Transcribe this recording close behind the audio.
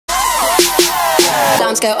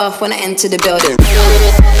Alarms go off when I enter the building.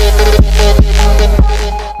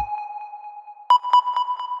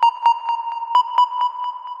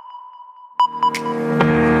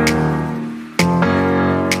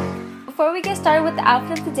 Before we get started with the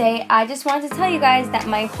outfit of the day, I just wanted to tell you guys that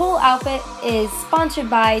my whole outfit is sponsored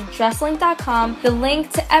by DRESSLINK.com. The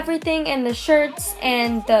link to everything in the shirts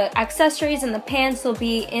and the accessories and the pants will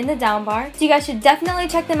be in the down bar. So you guys should definitely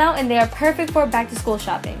check them out, and they are perfect for back to school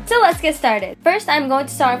shopping. So let's get started. First, I'm going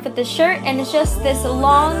to start off with the shirt, and it's just this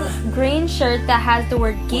long green shirt that has the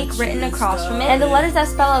word geek written across from it. And the letters that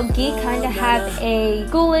spell out geek kind of have a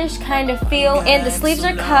ghoulish kind of feel, and the sleeves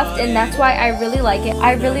are cuffed, and that's why I really like it.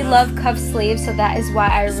 I really love cuffed sleeves, so that is why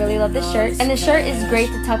I really love this shirt. And the shirt is great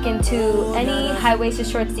to tuck into any high-waisted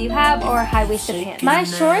shorts that you have or high-waisted pants. My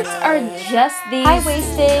shorts are just these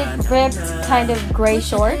high-waisted, ripped kind of gray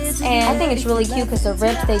shorts, and I think it's really cute because they're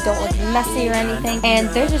ripped, they don't look messy or anything, and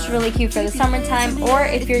they're just really cute for the summertime, or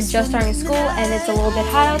if you're just starting school and it's a little bit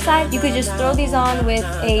hot outside, you could just throw these on with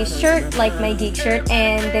a shirt like my geek shirt,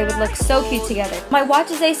 and they would look so cute together. My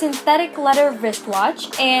watch is a synthetic leather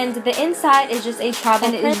wristwatch, and the inside is just a travel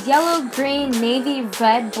print. It is yellow, green, navy,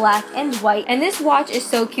 red, black, and white, and this watch is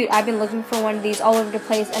so cute. I've been looking for one of these all over the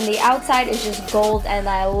place, and the outside is just gold, and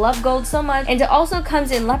I love gold so much. And it also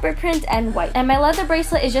comes in leopard print and white. And my leather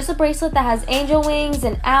bracelet is just a bracelet that has angel wings,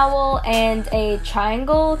 an owl, and a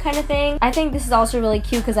triangle kind of thing. I think this is also really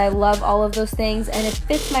cute because I love all of those things, and it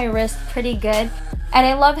fits my wrist pretty good. And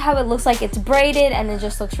I love how it looks like it's braided, and it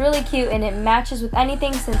just looks really cute, and it matches with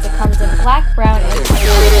anything since it comes in black, brown, and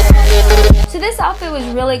white. So this outfit was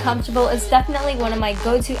really comfortable. It's definitely one of my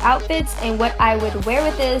go-to outfits, and what I would wear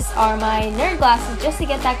with this are my nerd glasses just to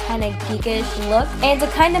get that kind of geekish look. And to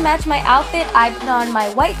kind of match my outfit, I put on my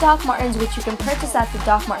white Doc Martens, which you can purchase at the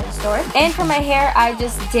Doc Martens store. And for my hair, I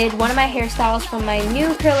just did one of my hairstyles from my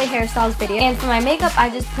new curly hairstyles video. And for my makeup, I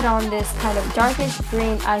just put on this kind of darkish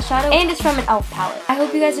green eyeshadow, and it's from an e.l.f. palette. I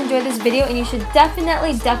hope you guys enjoyed this video, and you should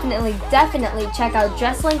definitely check out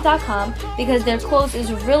DRESSLINK.com because their clothes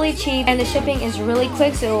is really cheap and the shipping is really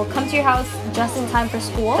quick, so it will come to your house just in time for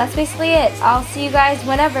school. That's basically it. I'll see you guys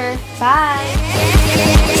whenever. Bye!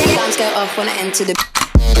 Alarms go off when I enter the